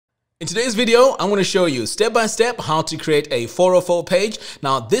In today's video, I'm going to show you step by step how to create a 404 page.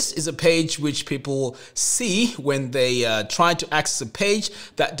 Now, this is a page which people see when they try to access a page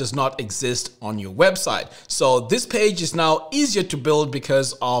that does not exist on your website. So this page is now easier to build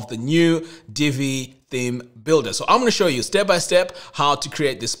because of the new Divi theme builder. So I'm going to show you step by step how to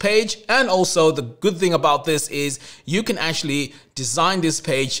create this page. And also the good thing about this is you can actually design this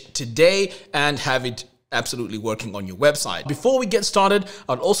page today and have it absolutely working on your website. Before we get started,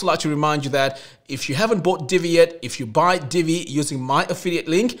 I'd also like to remind you that if you haven't bought Divi yet, if you buy Divi using my affiliate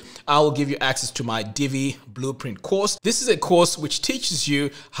link, I will give you access to my Divi Blueprint course. This is a course which teaches you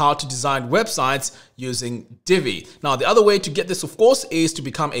how to design websites using Divi. Now, the other way to get this, of course, is to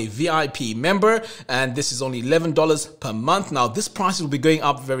become a VIP member, and this is only $11 per month. Now, this price will be going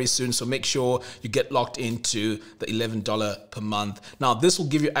up very soon, so make sure you get locked into the $11 per month. Now, this will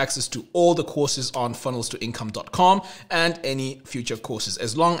give you access to all the courses on funnelstoincome.com and any future courses,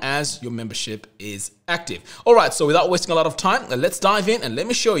 as long as your membership is active. All right, so without wasting a lot of time, let's dive in and let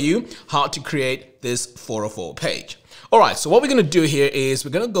me show you how to create this 404 page. All right, so what we're going to do here is we're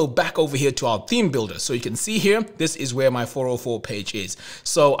going to go back over here to our theme builder. So you can see here, this is where my 404 page is.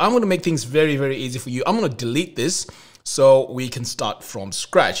 So I'm going to make things very, very easy for you. I'm going to delete this so we can start from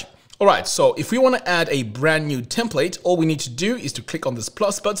scratch. All right, so if we want to add a brand new template, all we need to do is to click on this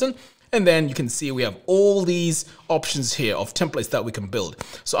plus button. And then you can see we have all these options here of templates that we can build.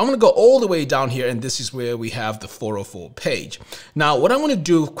 So I'm going to go all the way down here, and this is where we have the 404 page. Now, what I want to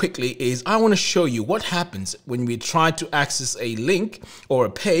do quickly is I want to show you what happens when we try to access a link or a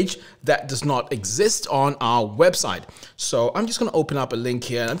page that does not exist on our website. So I'm just going to open up a link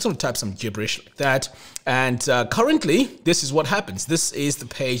here, and I'm just going to type some gibberish like that. And currently, this is what happens. This is the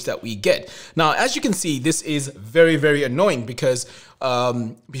page that we get. Now, as you can see, this is very, very annoying because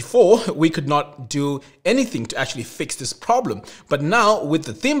before we could not do anything to actually fix this problem. But now with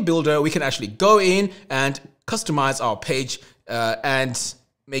the theme builder, we can actually go in and customize our page and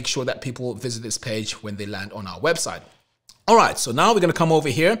make sure that people visit this page when they land on our website. All right, so now we're going to come over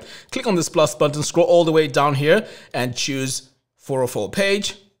here, click on this plus button, scroll all the way down here and choose 404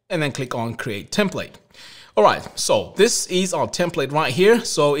 page, and then click on create template. All right, so this is our template right here.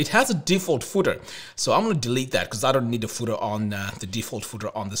 So it has a default footer. So I'm going to delete that because I don't need a footer on the default footer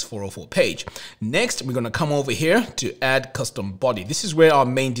on this 404 page. Next, we're going to come over here to add custom body. This is where our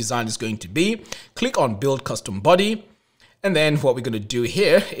main design is going to be. Click on build custom body. And then what we're going to do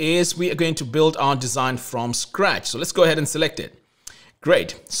here is we are going to build our design from scratch. So let's go ahead and select it.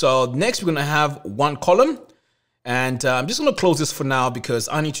 Great. So next, we're going to have one column. And I'm just going to close this for now because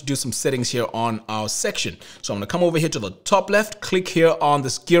I need to do some settings here on our section. So I'm going to come over here to the top left, click here on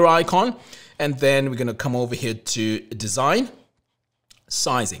this gear icon, and then we're going to come over here to design,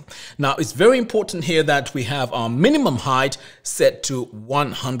 sizing. Now, it's very important here that we have our minimum height set to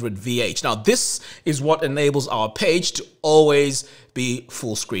 100 VH. Now, this is what enables our page to always be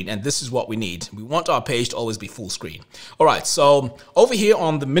full screen. And this is what we need. We want our page to always be full screen. All right, so over here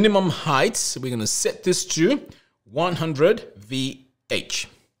on the minimum height, we're going to set this to 100 VH.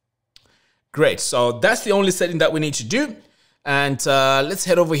 Great. So that's the only setting that we need to do. And let's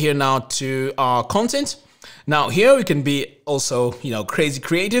head over here now to our content. Now here we can be also, crazy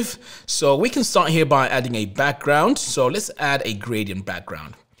creative. So we can start here by adding a background. So let's add a gradient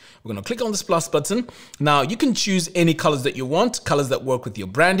background. We're going to click on this plus button. Now you can choose any colors that you want, colors that work with your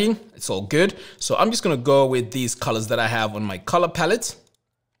branding. It's all good. So I'm just going to go with these colors that I have on my color palette.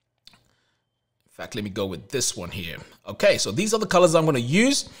 In fact, let me go with this one here. Okay, so these are the colors I'm going to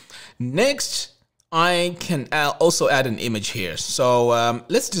use. Next, I can also add an image here. So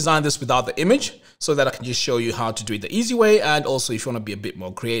let's design this without the image so that I can just show you how to do it the easy way, and also if you want to be a bit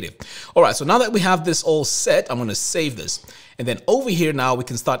more creative. All right, so now that we have this all set, I'm going to save this. And then over here now we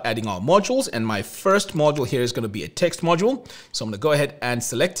can start adding our modules, and my first module here is going to be a text module. So I'm going to go ahead and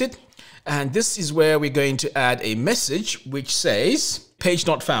select it. And this is where we're going to add a message which says page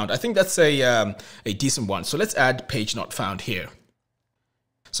not found. I think that's a decent one. So let's add page not found here.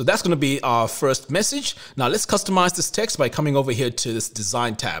 So that's going to be our first message. Now let's customize this text by coming over here to this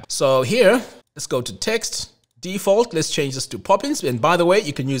design tab. So here, let's go to text, default. Let's change this to Poppins. And by the way,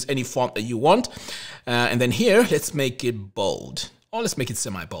 you can use any font that you want. And then here, let's make it bold, or let's make it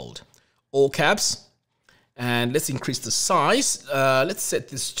semi-bold, all caps. And let's increase the size. Let's set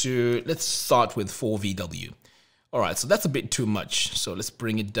this to, let's start with 4VW. All right, so that's a bit too much. So let's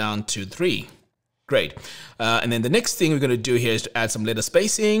bring it down to 3. Great. And then the next thing we're going to do here is to add some letter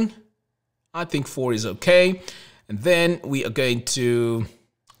spacing. I think 4 is okay. And then we are going to,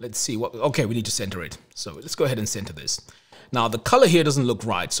 let's see what, okay, we need to center it. So let's go ahead and center this. Now the color here doesn't look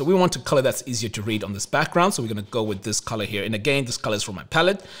right, so we want a color that's easier to read on this background. So we're going to go with this color here, and again, this color is from my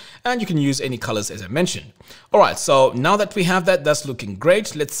palette, and you can use any colors as I mentioned. All right, so now that we have that, that's looking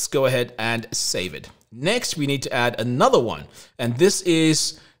great. Let's go ahead and save it. Next, we need to add another one, and this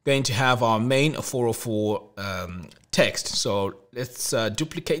is going to have our main 404 text. So let's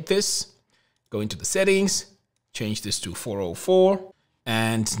duplicate this, go into the settings, change this to 404.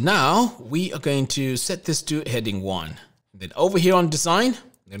 And now we are going to set this to heading 1. Then over here on design,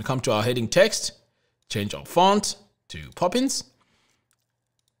 we're going to come to our heading text, change our font to Poppins,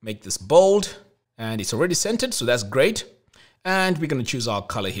 make this bold, and it's already centered, so that's great. And we're going to choose our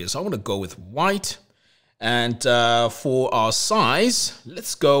color here. So I'm going to go with white. And for our size,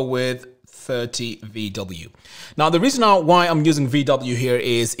 let's go with 30 VW. Now, the reason why I'm using VW here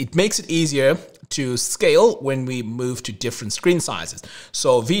is it makes it easier to scale when we move to different screen sizes.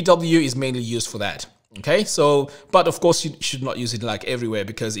 So VW is mainly used for that. Okay, so, but of course you should not use it like everywhere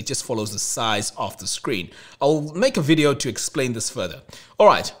because it just follows the size of the screen. I'll make a video to explain this further. All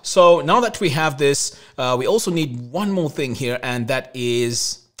right, so now that we have this, we also need one more thing here, and that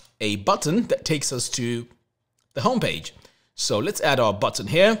is a button that takes us to the home page. So let's add our button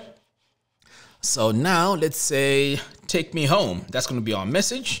here. So now let's say, take me home. That's going to be our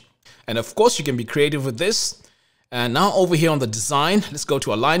message. And of course, you can be creative with this. And now over here on the design, let's go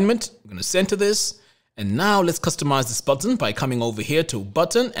to alignment. I'm going to center this. And now let's customize this button by coming over here to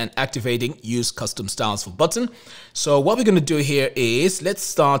button and activating use custom styles for button. So what we're going to do here is let's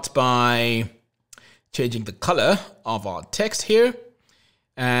start by changing the color of our text here.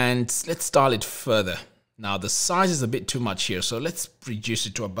 And let's style it further. Now the size is a bit too much here, so let's reduce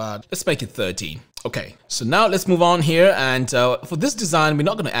it to about, let's make it 13. Okay, so now let's move on here, and for this design, we're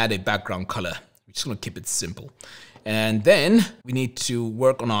not going to add a background color. We're just going to keep it simple. And then we need to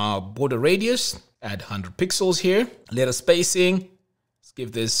work on our border radius, add 100 pixels here, letter spacing. Let's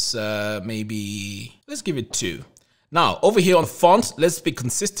give this let's give it 2. Now over here on font, let's be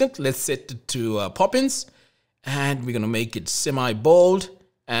consistent. Let's set it to Poppins, and we're going to make it semi-bold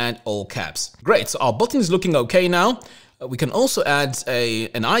and all caps. Great, so our button is looking okay now. We can also add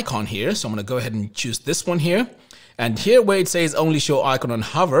an icon here. So I'm gonna go ahead and choose this one here. And here where it says only show icon on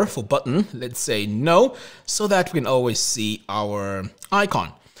hover for button, let's say no, so that we can always see our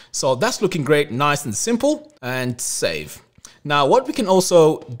icon. So that's looking great, nice and simple, and save. Now what we can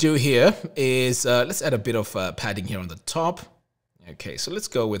also do here is, let's add a bit of padding here on the top. Okay, so let's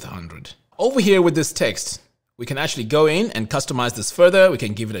go with 100. Over here with this text, we can actually go in and customize this further. We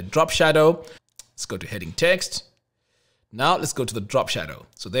can give it a drop shadow. Let's go to heading text. Now let's go to the drop shadow.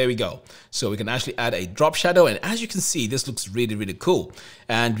 So there we go. So we can actually add a drop shadow. And as you can see, this looks really, really cool.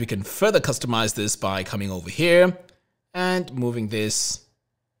 And we can further customize this by coming over here and moving this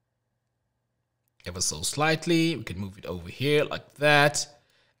ever so slightly. We can move it over here like that.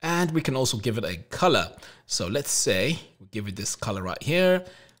 And we can also give it a color. So let's say we give it this color right here.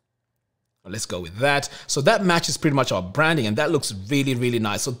 Let's go with that. So that matches pretty much our branding, and that looks really, really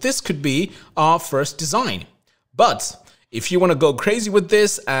nice. So this could be our first design. But if you want to go crazy with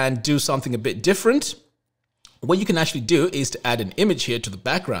this and do something a bit different, what you can actually do is to add an image here to the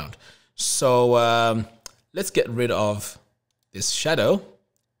background. So let's get rid of this shadow.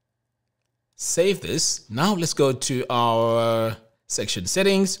 Save this. Now let's go to our section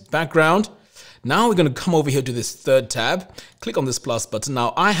settings, background. Now we're going to come over here to this third tab, click on this plus button.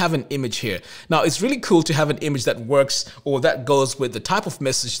 Now I have an image here. Now it's really cool to have an image that works or that goes with the type of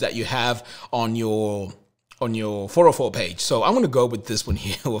message that you have on your 404 page. So I'm going to go with this one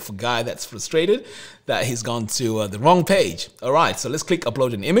here with a guy that's frustrated that he's gone to the wrong page. All right, so let's click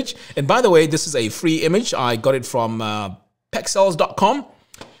upload an image. And by the way, this is a free image. I got it from pexels.com.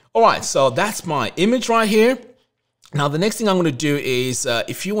 All right, so that's my image right here. Now, the next thing I'm going to do is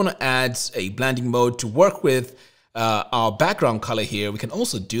if you want to add a blending mode to work with our background color here, we can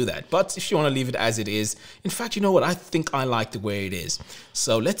also do that. But if you want to leave it as it is, in fact, you know what? I think I like the way it is.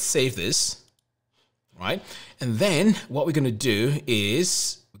 So let's save this, right? And then what we're going to do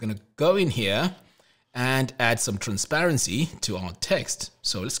is we're going to go in here and add some transparency to our text.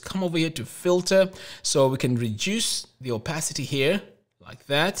 So let's come over here to filter. So we can reduce the opacity here like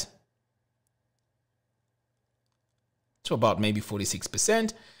that to about maybe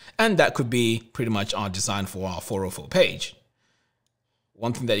 46%. And that could be pretty much our design for our 404 page.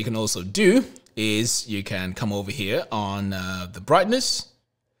 One thing that you can also do is you can come over here on the brightness,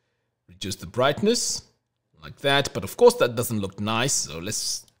 reduce the brightness like that. But of course that doesn't look nice. So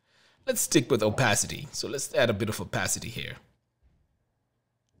let's stick with opacity. So let's add a bit of opacity here.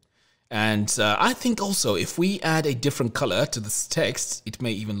 And I think also if we add a different color to this text, it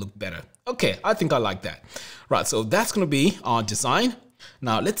may even look better. Okay, I think I like that. Right, so that's going to be our design.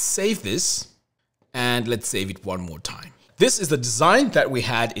 Now let's save this and let's save it one more time. This is the design that we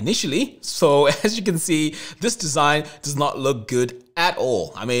had initially. So as you can see, this design does not look good at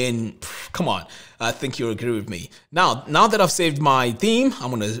all. I mean, come on. I think you'll agree with me. Now that I've saved my theme, I'm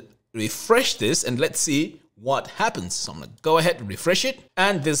going to refresh this and let's see what happens. So I'm going to go ahead and refresh it.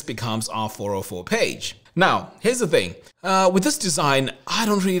 And this becomes our 404 page. Now, here's the thing. With this design, I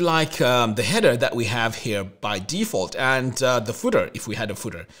don't really like the header that we have here by default and the footer, if we had a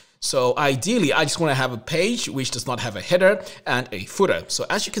footer. So ideally, I just want to have a page which does not have a header and a footer. So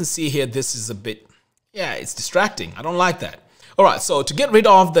as you can see here, this is a bit, yeah, it's distracting. I don't like that. All right, so to get rid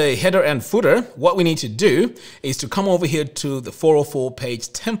of the header and footer, what we need to do is to come over here to the 404 page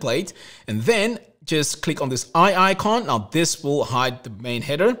template and then just click on this eye icon. Now this will hide the main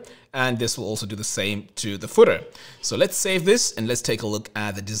header and this will also do the same to the footer. So let's save this and let's take a look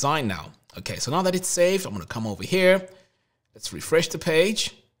at the design now. Okay, so now that it's saved, I'm going to come over here. Let's refresh the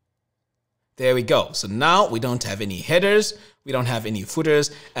page. There we go. So now we don't have any headers, we don't have any footers,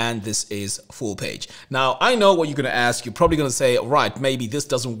 and this is full page. Now, I know what you're going to ask. You're probably going to say, right, maybe this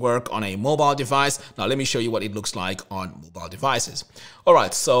doesn't work on a mobile device. Now, let me show you what it looks like on mobile devices. All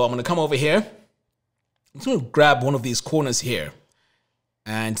right, so I'm going to come over here. I'm just going to grab one of these corners here.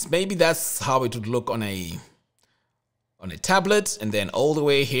 And maybe that's how it would look on a tablet. And then all the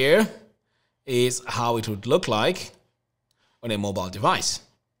way here is how it would look like on a mobile device.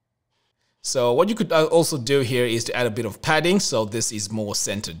 So what you could also do here is to add a bit of padding so this is more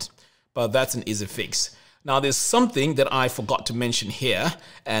centered, but that's an easy fix. Now there's something that I forgot to mention here,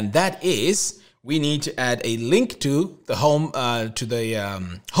 and that is we need to add a link to the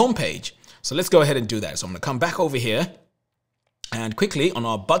home page. So let's go ahead and do that. So I'm going to come back over here and quickly on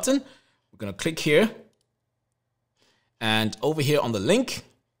our button, we're going to click here and over here on the link,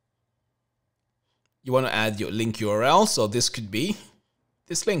 you want to add your link URL. So this could be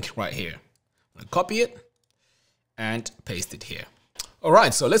this link right here. I'm going to copy it and paste it here. All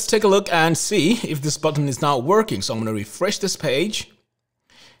right, so let's take a look and see if this button is now working. So I'm going to refresh this page.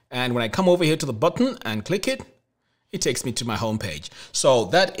 And when I come over here to the button and click it, it takes me to my home page. So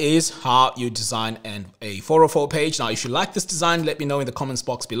that is how you design a 404 page. Now, if you like this design, let me know in the comments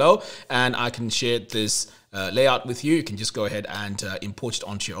box below and I can share this layout with you. You can just go ahead and import it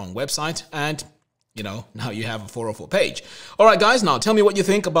onto your own website and you know, now you have a 404 page. All right, guys, now tell me what you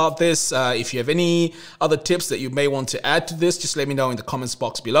think about this. If you have any other tips that you may want to add to this, just let me know in the comments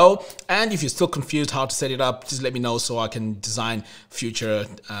box below. And if you're still confused how to set it up, just let me know so I can design future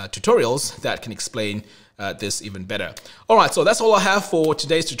tutorials that can explain this even better. All right, so that's all I have for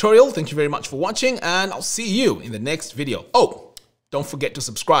today's tutorial. Thank you very much for watching, and I'll see you in the next video. Oh, don't forget to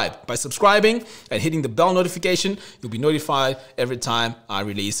subscribe. By subscribing and hitting the bell notification, you'll be notified every time I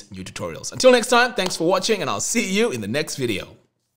release new tutorials. Until next time, thanks for watching, and I'll see you in the next video.